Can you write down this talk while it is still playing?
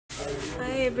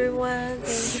Hi everyone,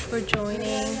 thank you for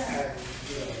joining.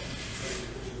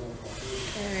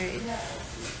 Alright,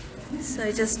 so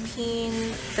I just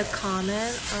pinned the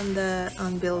comment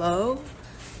on below,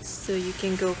 so you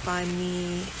can go find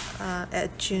me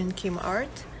at Jieun Kim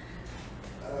Art.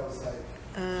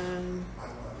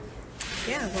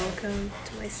 Yeah, welcome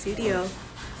to my studio.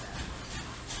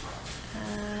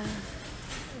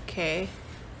 Okay.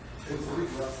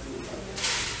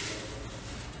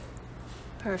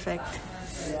 Perfect.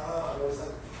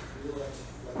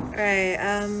 Alright,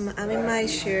 I'm in my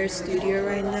shared studio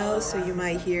right now, so you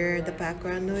might hear the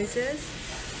background noises,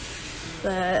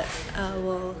 but I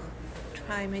will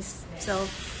try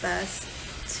myself best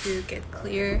to get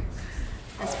clear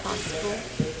as possible.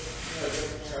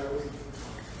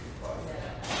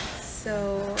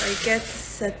 So I guess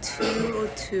it's at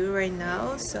 2:02 right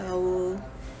now, so I will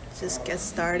just get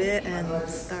started and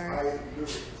start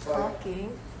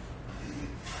talking.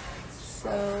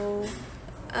 So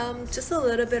just a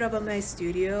little bit about my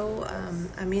studio.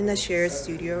 I'm in a shared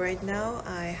studio right now.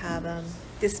 I have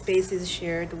this space is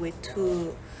shared with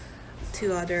two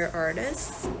other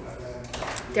artists.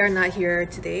 They're not here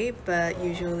today, but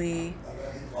usually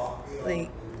like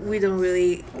we don't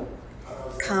really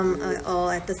come all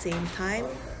at the same time.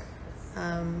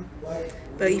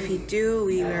 But if we do,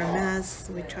 we wear masks.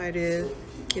 We try to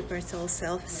keep ourselves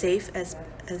safe as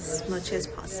much as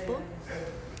possible.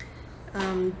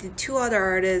 The two other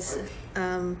artists,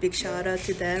 big shout out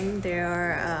to them. They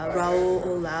are Raul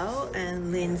Olao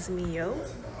and Lin's Mio.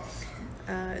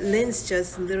 Lin's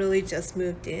literally just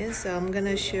moved in, so I'm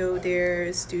gonna show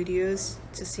their studios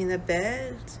just in a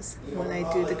bit, just when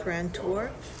I do the grand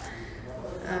tour.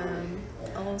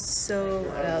 Also,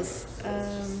 what else?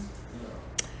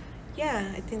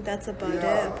 Yeah, I think that's about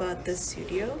it about the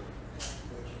studio.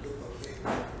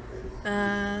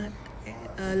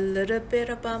 A little bit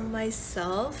about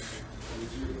myself.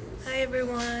 Hi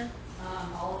everyone.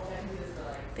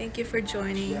 Thank you for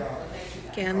joining.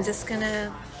 Okay, I'm just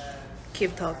gonna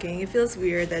keep talking. It feels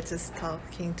weird that just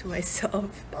talking to myself.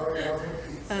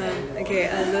 Okay,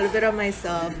 a little bit of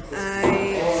myself.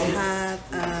 I have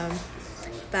a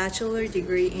bachelor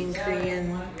degree in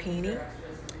Korean painting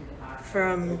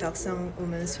from Deokseong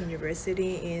Women's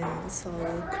University in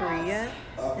Seoul, Korea,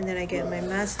 and then I get my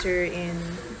master in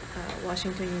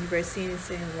Washington University in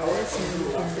St. Louis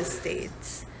in the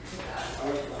States.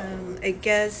 I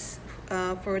guess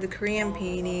for the Korean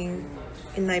painting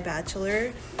in my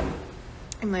bachelor,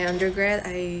 in my undergrad,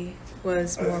 I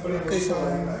was more focused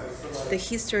on the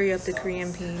history of the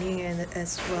Korean painting and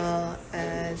as well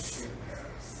as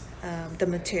the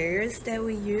materials that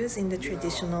we use in the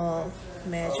traditional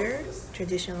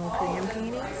Korean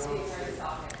paintings.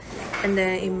 And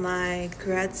then in my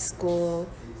grad school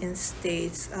in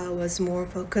States, I was more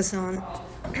focused on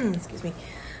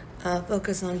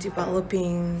focused on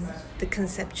developing the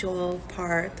conceptual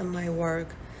part of my work.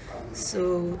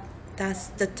 So that's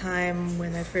the time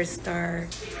when I first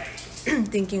start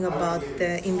thinking about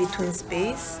the in-between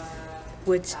space,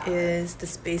 which is the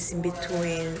space in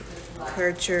between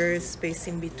cultures, space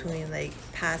in between like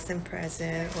past and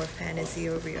present, or fantasy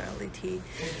or reality.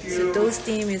 So those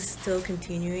themes is still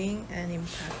continuing and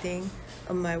impacting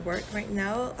on my work right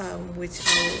now, which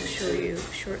I will show you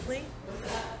shortly.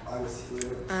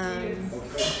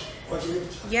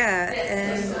 Yeah,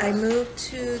 and I moved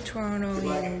to Toronto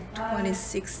in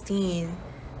 2016,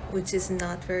 which is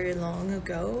not very long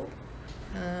ago.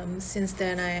 Since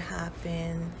then, I have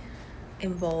been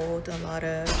involved a lot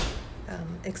of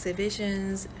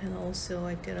exhibitions, and also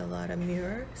I did a lot of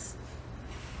murals.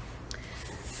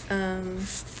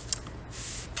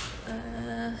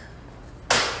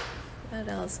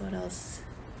 What else?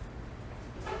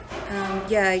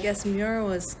 Yeah, I guess mural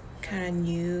was kind of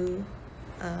new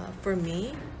for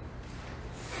me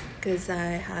because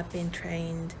I have been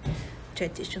trained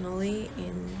traditionally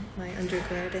in my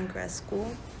undergrad and grad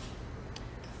school.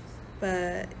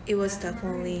 But it was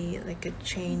definitely like a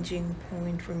changing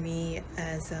point for me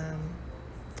as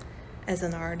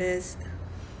an artist,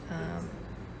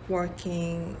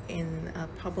 working in a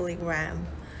public realm,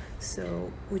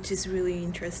 so which is really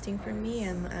interesting for me,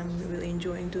 and I'm really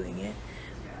enjoying doing it.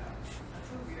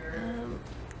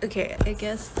 Okay, I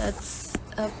guess that's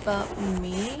about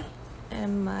me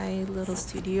and my little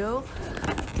studio.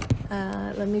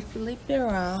 Let me flip it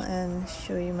around and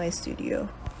show you my studio.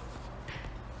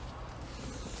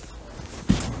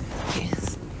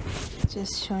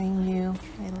 Just showing you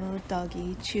my little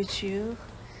doggy, Choo Choo.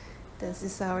 This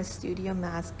is our studio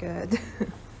mascot.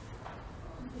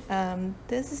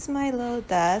 This is my little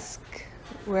desk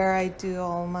where I do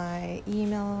all my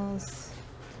emails,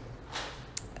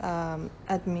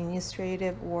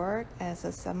 administrative work as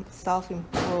a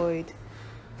self-employed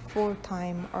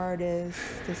full-time artist.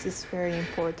 This is very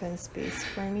important space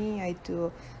for me. I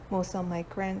do most of my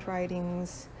grant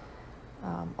writings,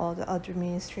 all the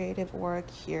administrative work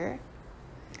here.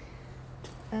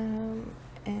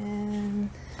 And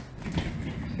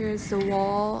here's the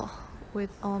wall with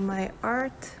all my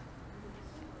art.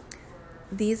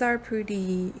 These are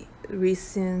pretty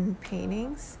recent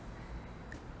paintings.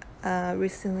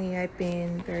 Recently I've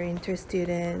been very interested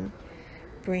in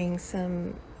bringing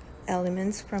some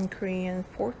elements from Korean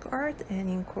folk art and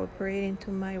incorporate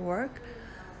into my work.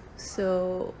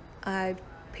 So I've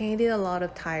painted a lot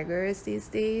of tigers these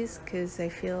days because I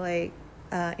feel like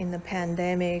in the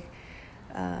pandemic,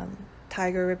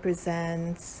 tiger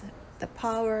represents the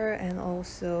power, and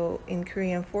also in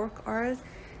Korean folk art,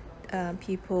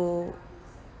 people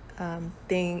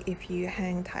think if you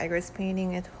hang tigers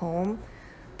painting at home,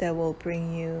 that will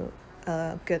bring you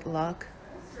good luck.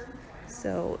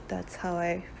 So that's how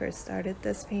I first started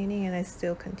this painting, and I'm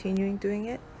still continuing doing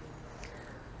it.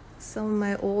 Some of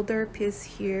my older pieces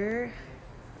here,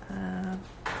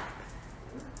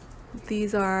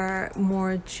 these are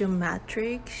more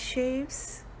geometric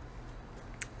shapes.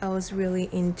 I was really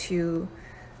into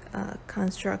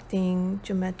constructing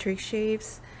geometric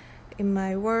shapes in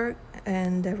my work,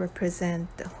 and that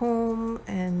represent the home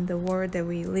and the world that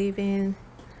we live in.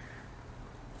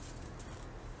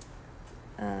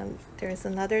 There's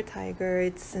another tiger.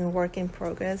 It's in work in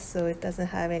progress, so it doesn't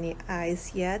have any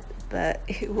eyes yet, but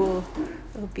it will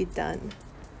be done.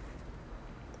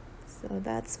 So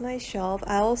that's my shelf.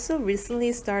 I also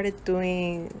recently started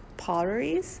doing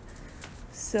potteries,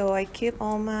 so I keep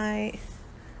all my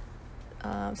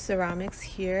ceramics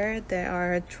here. They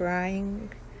are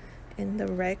drying in the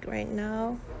rack right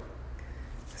now,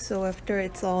 so after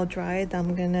it's all dried,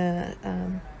 I'm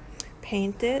gonna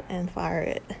paint it and fire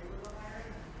it.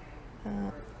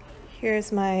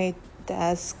 Here's my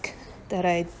desk that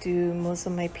I do most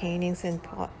of my paintings and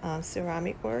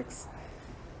ceramic works.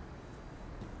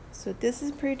 So this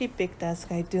is a pretty big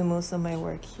desk. I do most of my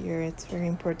work here. It's a very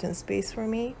important space for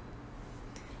me.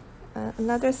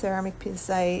 Another ceramic piece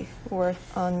I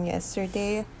worked on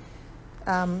yesterday.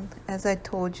 As I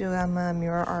told you, I'm a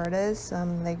mural artist.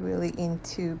 I'm like really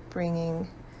into bringing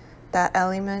that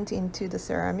element into the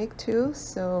ceramic too.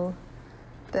 So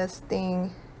this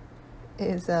thing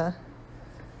is a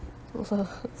little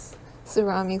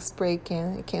ceramic spray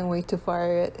can. I can't wait to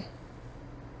fire it.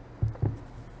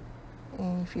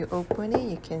 And if you open it,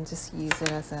 you can just use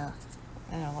it as a,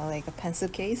 I don't know, like a pencil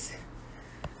case.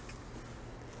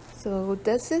 So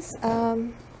this is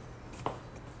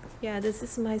yeah, this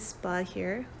is my spot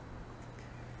here.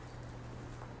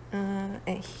 And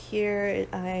here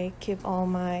I keep all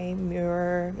my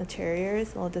mural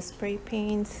materials, all the spray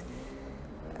paints,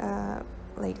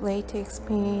 like latex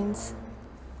paints.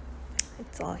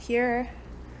 It's all here.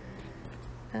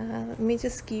 Let me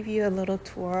just give you a little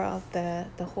tour of the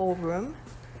whole room.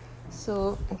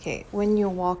 So, okay, when you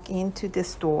walk into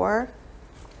this door,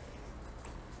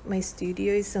 my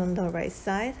studio is on the right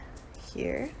side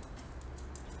here.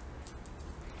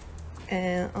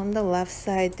 And on the left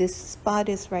side, this spot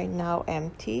is right now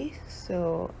empty.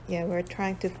 So yeah, we're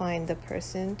trying to find the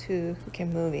person who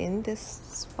can move in this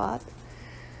spot.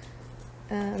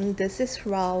 This is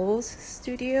Raul's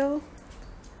studio.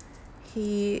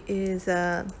 He is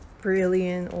a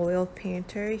brilliant oil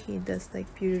painter. He does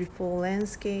like beautiful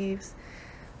landscapes,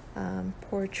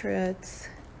 portraits.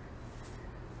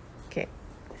 Okay.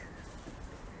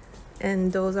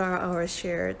 And those are our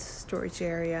shared storage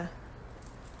area.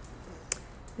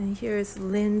 And here's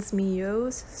Lynn's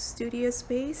Mio's studio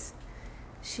space.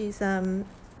 She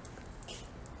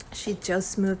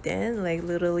just moved in like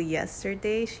literally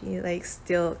yesterday. She like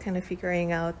still kind of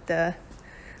figuring out the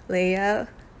layout,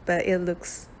 but it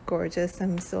looks gorgeous.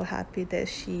 I'm so happy that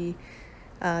she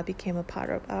became a part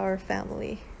of our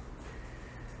family.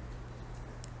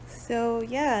 So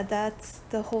yeah, that's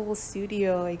the whole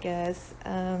studio, I guess.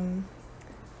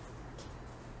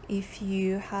 If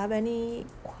you have any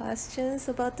questions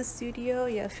about the studio,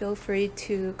 yeah, feel free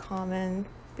to comment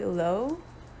below.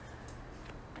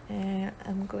 And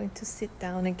I'm going to sit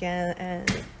down again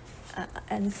and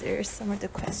answer some of the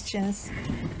questions.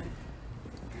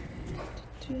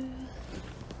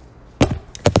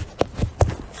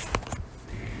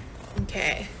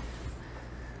 Okay,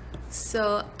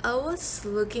 so I was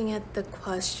looking at the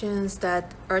questions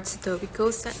that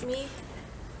Etobicoke sent me.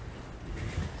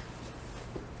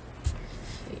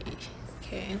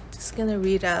 Okay, I'm just gonna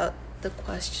read out the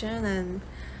question and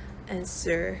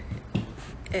answer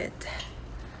it.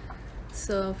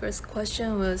 So first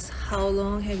question was, how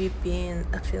long have you been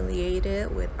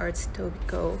affiliated with Arts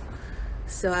Etobicoke?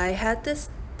 So I had this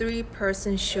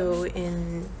 3-person show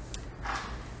in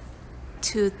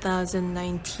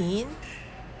 2019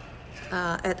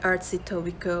 at Arts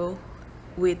Etobicoke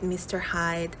with Mr.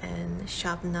 Hyde and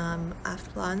Shabnam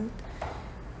Aflan.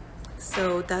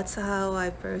 So that's how I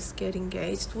first get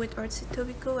engaged with Arts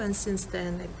Etobicoke, and since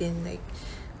then I've been like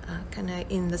kind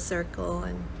of in the circle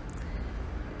and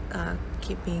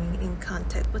keeping in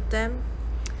contact with them.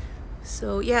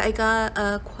 So yeah, I got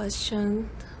a question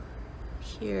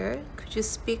here. Could you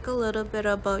speak a little bit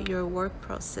about your work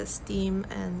process, theme,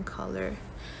 and color?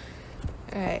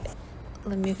 All right,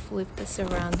 let me flip this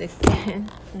around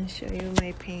again and show you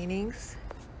my paintings.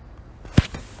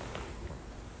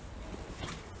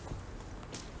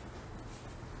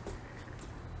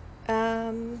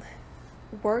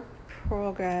 Work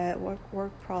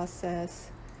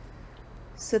process.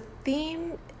 So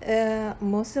theme,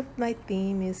 most of my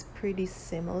theme is pretty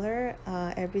similar.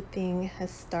 Everything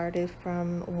has started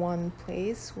from one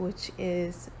place, which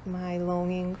is my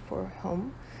longing for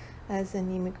home. As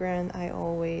an immigrant, I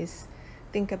always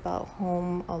think about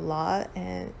home a lot,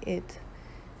 and I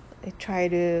try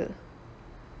to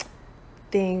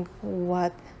think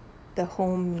what the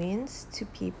home means to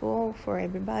people, for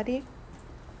everybody.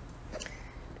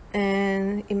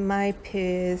 And in my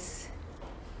piece,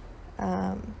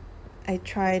 I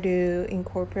try to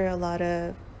incorporate a lot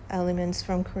of elements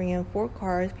from Korean folk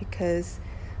art because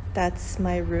that's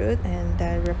my root and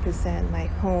that represent my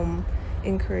home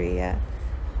in Korea.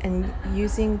 And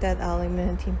using that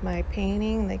element in my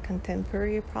painting, like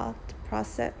contemporary practice,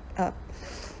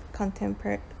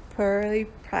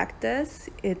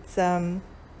 it's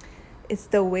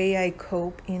the way I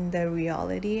cope in the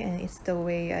reality, and it's the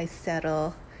way I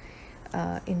settle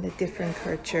in the different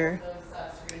culture.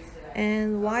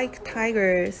 And why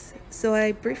tigers? So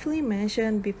I briefly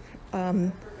mentioned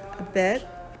a bit.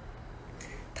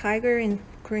 Tiger in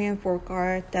Korean folk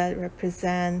art, that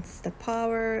represents the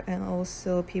power, and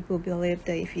also people believe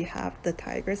that if you have the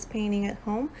tiger's painting at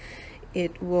home,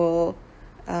 it will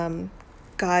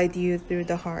guide you through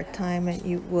the hard time, and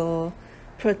it will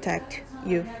protect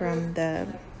you from the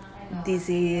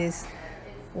disease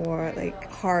or like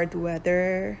hard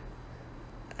weather.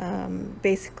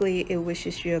 Basically it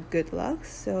wishes you a good luck.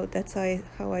 So that's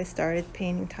how I started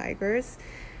painting tigers.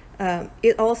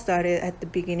 It all started at the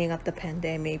beginning of the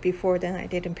pandemic. Before then I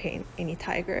didn't paint any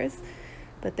tigers,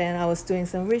 but then I was doing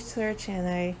some research,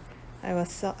 and I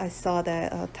saw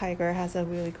that a tiger has a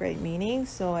really great meaning.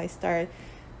 So I started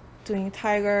doing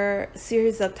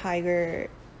series of tiger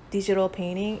digital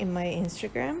painting in my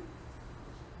Instagram.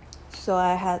 So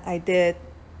I did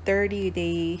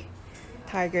 30-day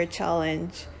tiger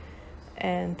challenge,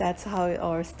 and that's how it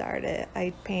all started.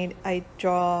 I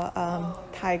draw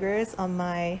tigers on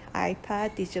my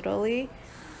iPad digitally,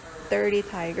 30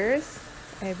 tigers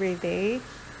every day,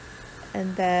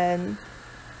 and then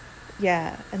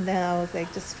I was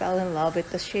like, just fell in love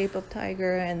with the shape of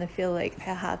tiger, and I feel like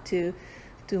I had to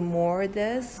do more of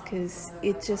this because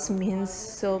it just means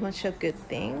so much of good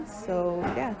things. So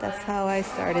yeah, that's how I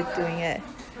started doing it.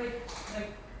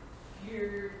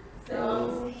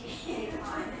 So,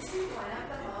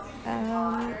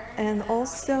 and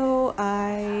also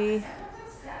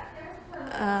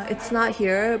it's not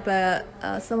here, but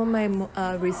some of my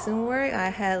recent work, I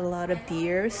had a lot of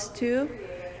deers too.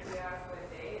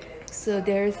 So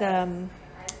there's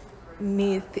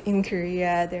myth in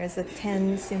Korea, there's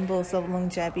 10 symbols of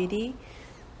longevity.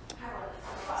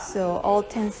 So all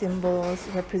 10 symbols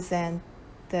represent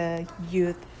the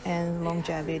youth and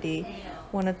longevity.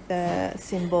 One of the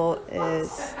symbol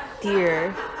is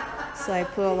deer, so I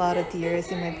put a lot of deers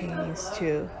in my paintings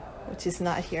too, which is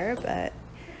not here, but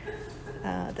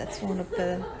that's one of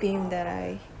the theme that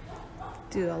I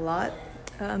do a lot.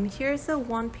 Here's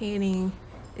one painting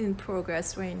in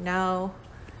progress right now.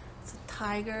 It's a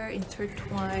tiger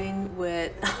intertwined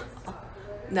with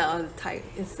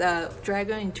it's a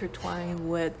dragon intertwined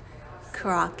with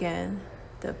kraken,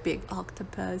 the big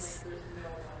octopus.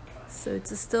 So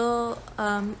it's still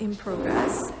in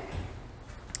progress.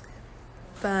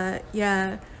 But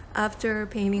yeah, after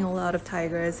painting a lot of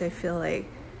tigers, I feel like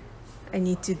I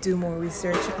need to do more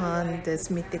research on these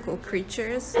mythical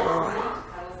creatures. So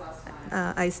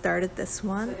I started this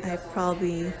one. I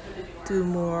probably do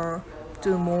more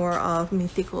of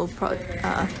mythical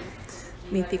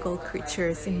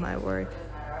creatures in my work.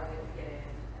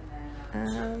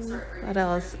 What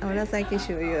else I can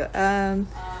show you?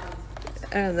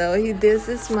 I don't know. This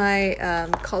is my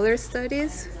color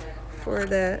studies for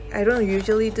I don't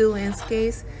usually do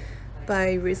landscapes, but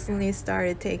I recently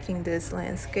started taking this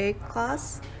landscape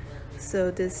class.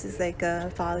 So this is like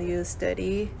a value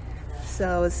study. So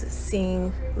I was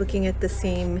looking at the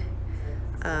same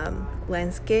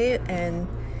landscape and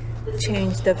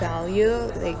change the value.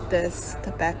 Like this,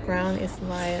 the background is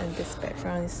light and this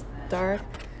background is dark.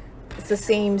 It's the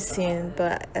same scene,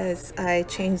 but as I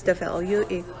change the value,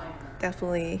 it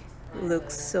definitely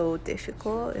looks so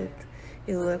difficult. It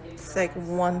looks like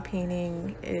one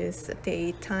painting is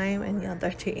daytime and the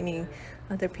other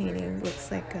painting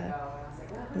looks like a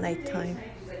nighttime.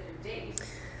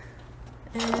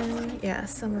 And yeah,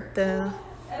 some of the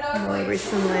more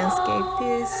recent landscape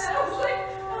piece.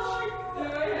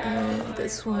 And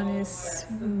this one is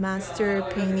master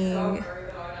painting.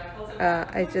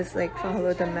 I just like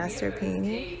follow the master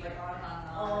painting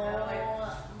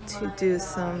to do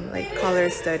some like color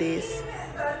studies.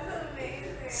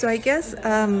 So I guess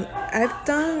I've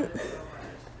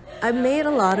made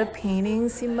a lot of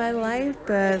paintings in my life,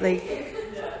 but like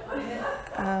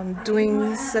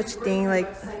doing such thing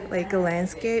like a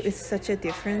landscape is such a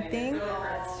different thing,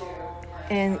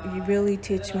 and it really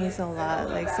teaches me a lot.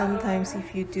 Like sometimes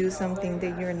if you do something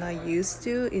that you're not used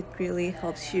to, it really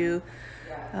helps you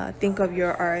think of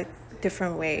your art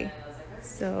different way.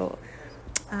 So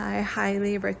I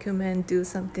highly recommend do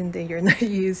something that you're not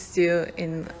used to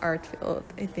in art field.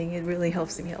 I think it really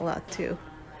helps me a lot too.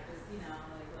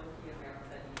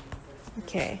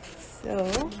 Okay, so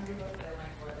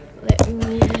let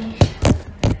me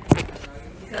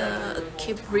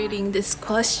keep reading these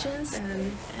questions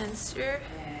and answer.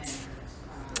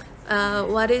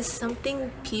 What is something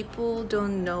people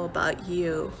don't know about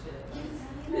you?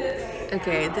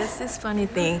 Okay, this is funny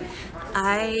thing.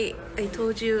 I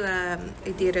told you I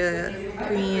did a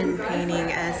Korean painting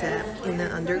in the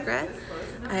undergrad.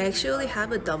 I actually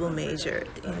have a double major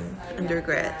in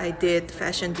undergrad. I did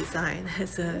fashion design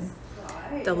as a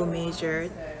double major.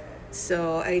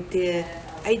 So I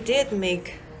did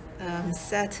make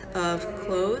set of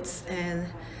clothes and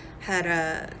had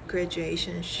a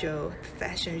graduation show,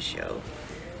 fashion show.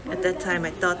 At that time,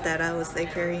 I thought that I was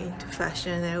like very into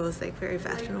fashion. I was like very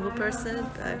fashionable person,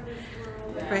 but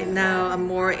right now I'm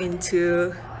more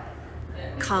into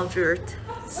comfort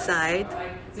side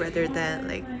rather than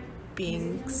like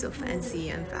being so fancy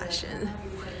and fashion.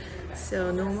 So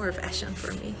no more fashion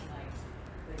for me.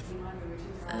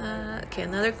 Okay,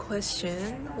 another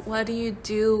question. What do you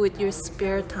do with your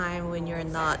spare time when you're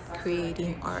not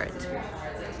creating art?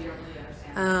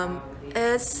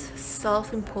 As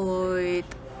self-employed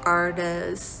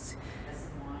artist,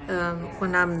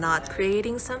 when I'm not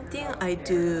creating something, I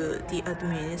do the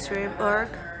administrative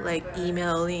work, like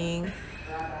emailing,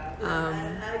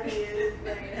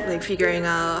 like figuring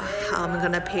out how I'm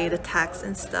gonna pay the tax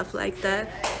and stuff like that.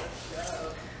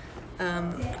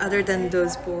 Other than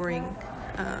those boring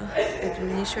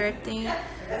administrative things,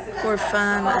 for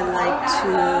fun, I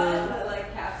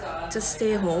like to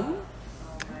stay home.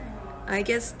 I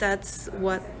guess that's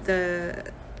what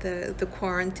the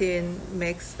quarantine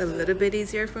makes a little bit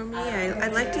easier for me. I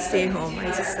like to stay home. I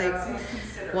just like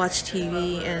watch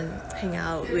TV and hang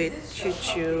out with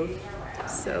Choo.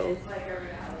 So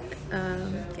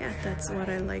yeah, that's what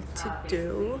I like to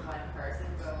do.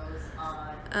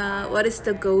 What is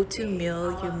the go-to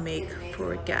meal you make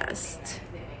for guests?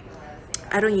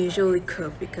 I don't usually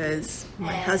cook because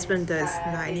my husband does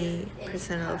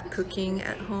 90% of cooking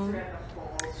at home.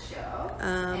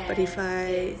 But if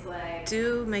I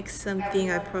do make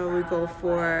something, I probably go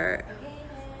for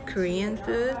Korean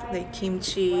food, like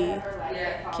kimchi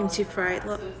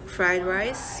fried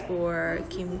rice, or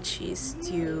kimchi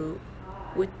stew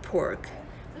with pork,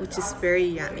 which is very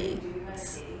yummy.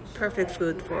 It's perfect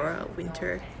food for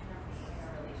winter.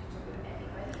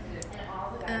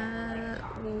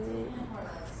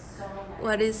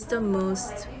 What is the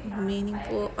most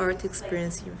meaningful art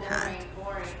experience you've had?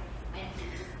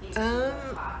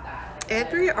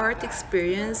 Every art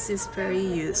experience is very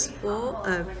useful,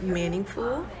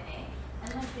 meaningful.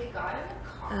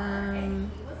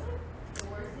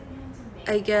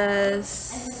 I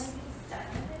guess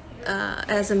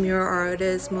as a mural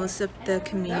artist, most of the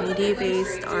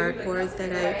community-based artwork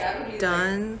that I've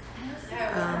done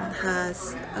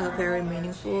has a very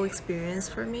meaningful experience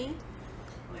for me.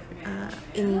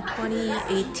 In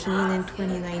 2018 and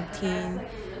 2019,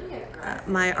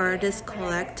 my artist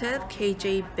collective,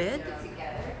 KJ Bit,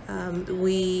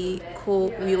 we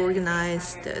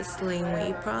organized the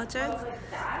Slingway project.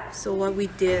 So what we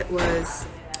did was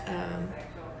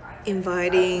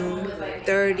inviting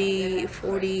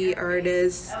 30-40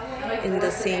 artists in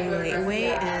the same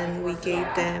laneway, and we gave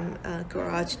them a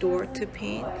garage door to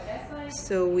paint.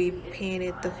 So we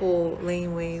painted the whole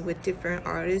laneway with different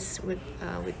artists with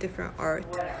different art.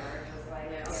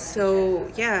 So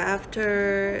yeah,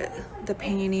 after the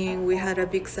painting, we had a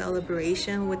big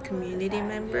celebration with community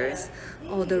members.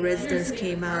 All the residents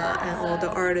came out and all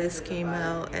the artists came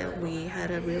out, and we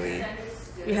had a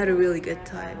really good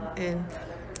time. And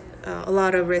a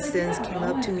lot of residents came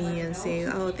up to me and saying,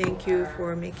 "Oh, thank you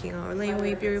for making our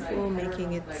laneway beautiful,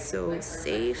 making it so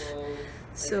safe."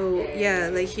 So yeah,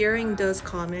 like hearing those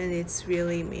comments, it's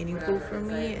really meaningful for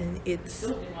me, and it's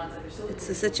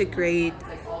such a great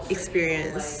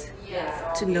experience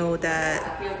to know that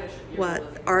what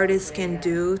artists can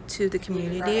do to the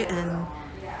community, and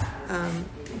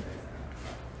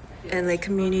like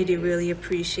community really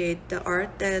appreciate the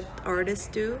art that artists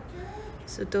do.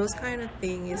 So those kind of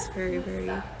thing is very, very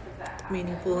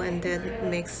meaningful, and that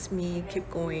makes me keep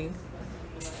going.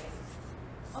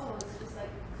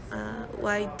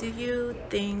 Why do you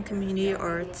think community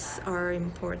arts are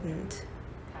important?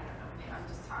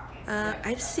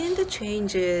 I've seen the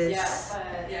changes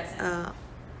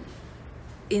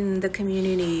in the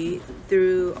community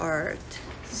through art.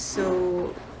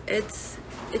 So it's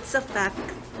a fact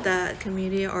that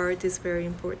community art is very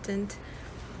important,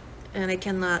 and I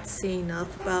cannot say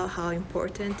enough about how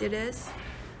important it is.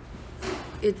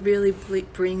 It really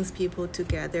brings people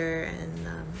together and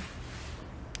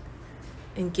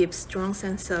gives strong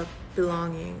sense of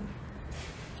belonging.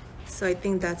 So I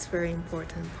think that's very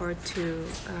important part too.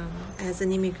 As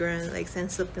an immigrant, like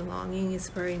sense of belonging is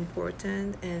very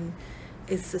important, and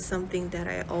it's something that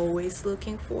I always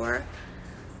looking for.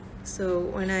 So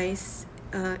when I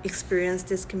experience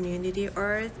this community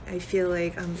art, I feel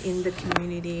like I'm in the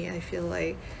community. I feel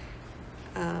like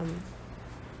I'm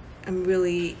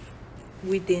really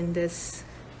within this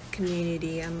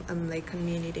community. I'm like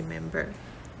community member.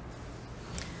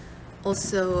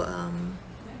 Also,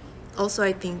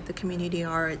 I think the community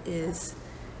art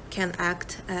can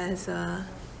act as a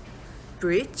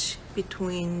bridge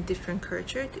between different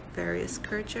cultures, various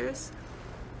cultures.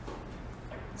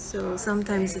 So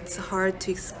sometimes it's hard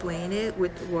to explain it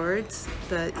with words,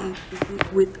 but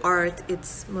with art,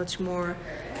 it's much more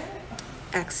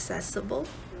accessible,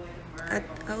 I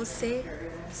would say.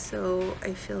 So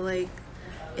I feel like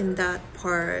in that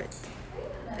part,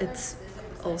 it's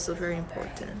also very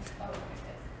important.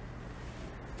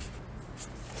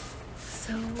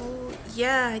 So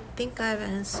yeah, I think I've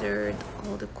answered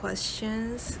all the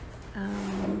questions. Do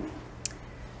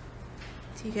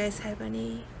you guys have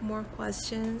any more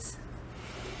questions?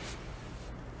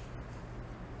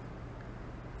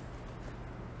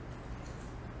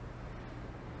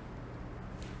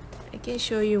 I can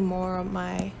show you more of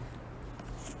my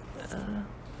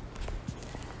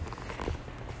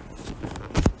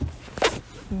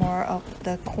more of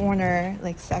the corner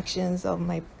like sections of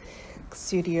my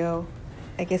studio.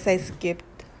 I guess I skipped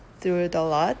through it a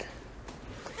lot.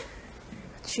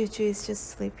 Chuchu is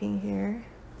just sleeping here.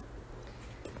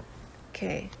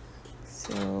 Okay,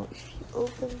 so if you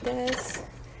open this,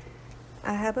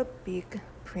 I have a big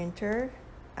printer.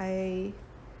 I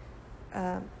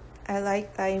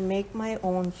make my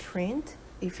own print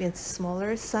if it's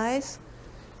smaller size.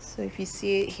 So if you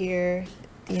see it here,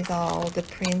 these are all the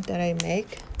print that I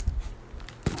make.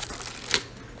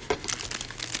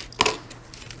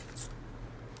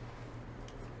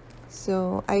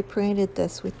 So I printed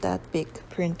this with that big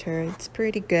printer. It's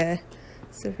pretty good.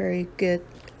 It's a very good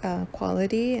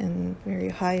quality and very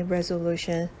high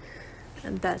resolution.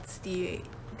 And that's the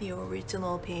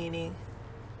original painting.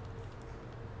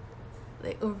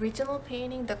 The original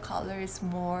painting, the color is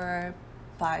more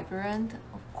vibrant,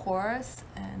 of course,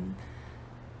 and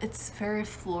it's very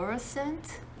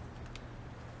fluorescent.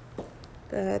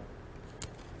 But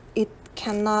it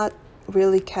cannot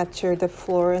really capture the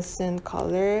fluorescent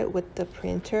color with the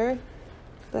printer,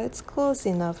 but it's close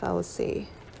enough, I would say.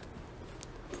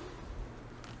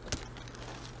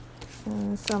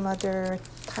 And some other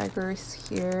tigers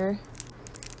here.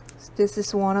 So this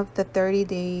is one of the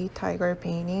 30-day tiger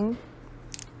painting.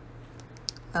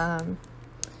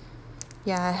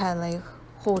 Yeah, I had like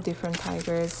whole different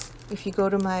tigers. If you go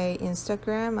to my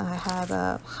Instagram, I have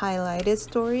a highlighted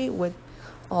story with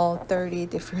all 30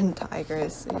 different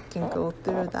tigers, so you can go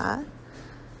through that.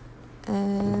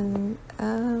 And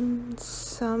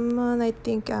someone I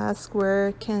think asked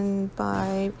where can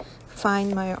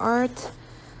find my art.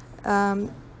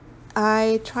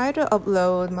 I try to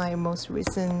upload my most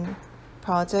recent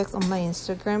projects on my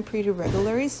Instagram pretty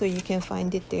regularly, so you can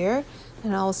find it there.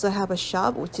 And I also have a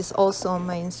shop which is also on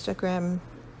my Instagram.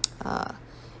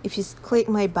 If you click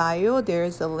my bio,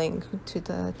 there's a link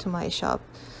to my shop.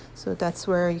 So that's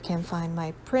where you can find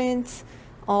my prints,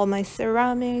 all my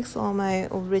ceramics, all my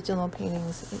original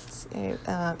paintings.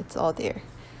 It's all there.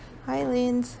 Hi,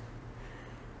 Linz.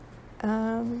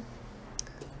 What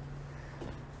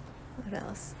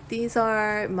else? These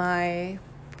are my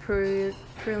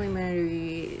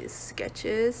preliminary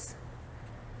sketches.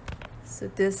 So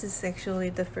this is actually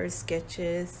the first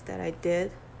sketches that I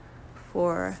did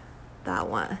for that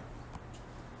one.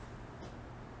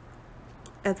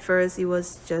 At first it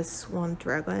was just one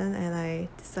dragon, and I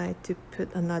decided to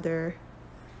put another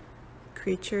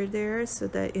creature there so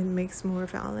that it makes more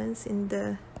balance in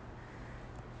the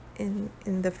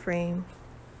frame.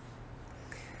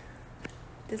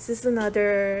 This is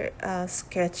another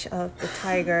sketch of the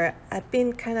tiger. I've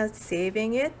been kind of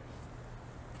saving it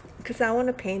because I want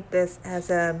to paint this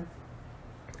as a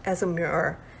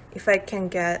mirror. If I can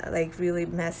get like really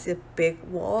massive big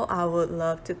wall, I would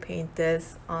love to paint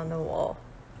this on the wall.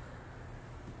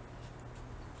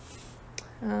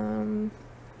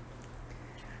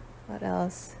 What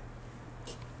else?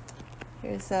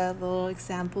 Here's a little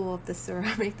example of the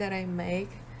ceramic that I make.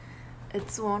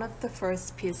 It's one of the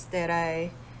first pieces that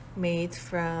I made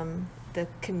from the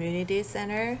community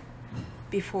center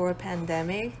before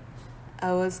pandemic.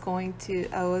 I was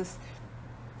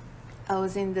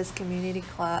in this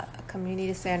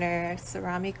community center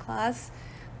ceramic class.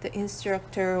 The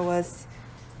instructor was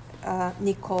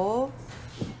Nicole.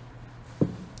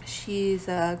 She's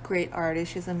a great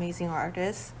artist. She's an amazing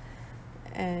artist,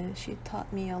 and she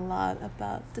taught me a lot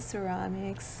about the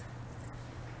ceramics.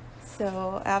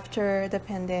 So after the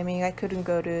pandemic, I couldn't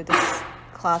go to this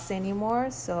class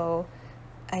anymore, so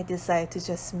I decided to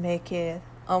just make it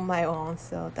on my own.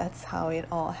 So that's how it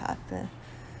all happened.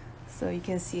 So you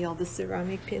can see all the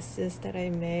ceramic pieces that I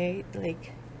made,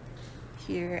 like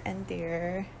here and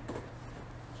there.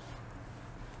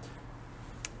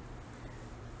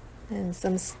 And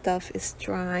some stuff is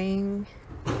drying.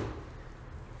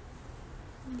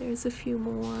 There's a few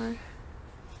more.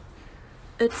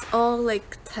 It's all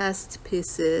like test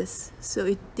pieces, so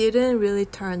it didn't really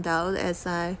turn out as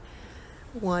I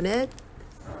wanted.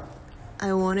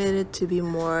 I wanted it to be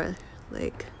more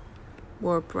like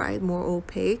more bright, more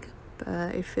opaque, but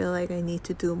I feel like I need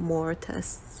to do more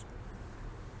tests.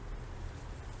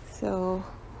 So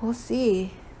we'll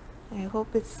see. I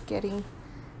hope it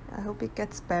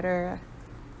gets better.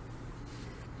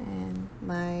 And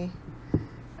my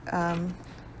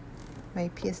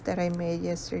piece that I made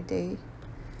yesterday,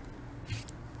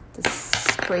 the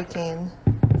spray can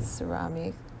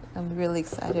ceramic, I'm really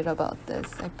excited about this.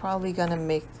 I'm probably gonna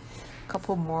make a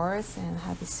couple more and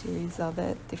have a series of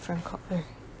it, different color.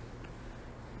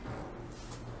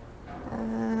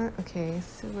 Okay,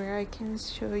 so where I can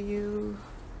show you,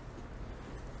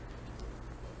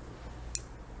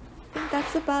 I think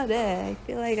that's about it. I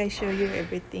feel like I show you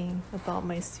everything about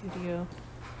my studio.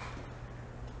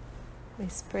 My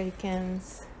spray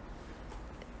cans.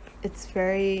 It's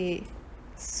very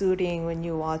soothing when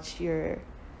you watch your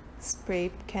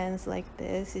spray cans like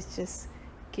this. It just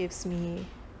gives me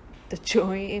the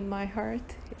joy in my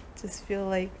heart. It just feel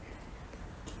like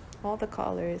all the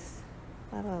colors.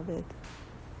 I love it.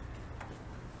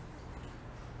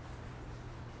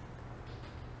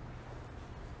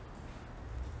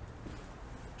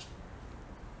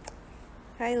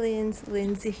 Hi,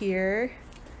 Lindsay here.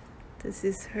 This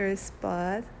is her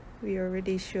spot. We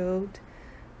already showed,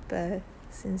 but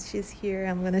since she's here,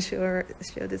 I'm gonna show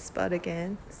this spot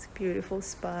again. It's a beautiful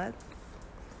spot.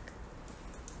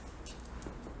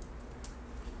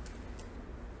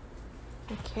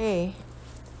 Okay.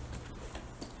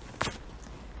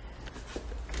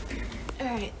 All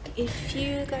right. If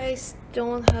you guys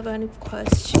don't have any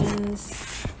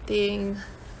questions, then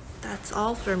that's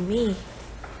all for me.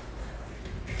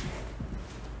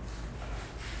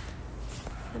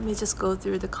 Let me just go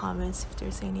through the comments if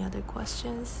there's any other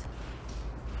questions.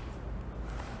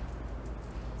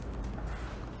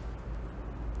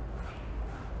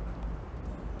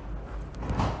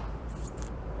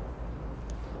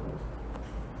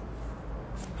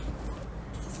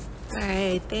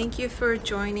 Alright, thank you for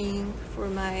joining for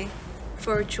my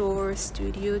virtual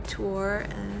studio tour.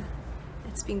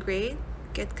 It's been great.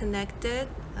 Get connected.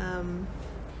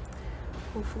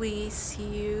 Hopefully see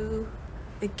you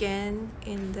again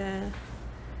in the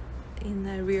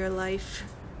real life.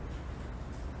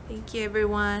 Thank you,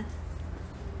 everyone.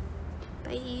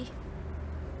 Bye.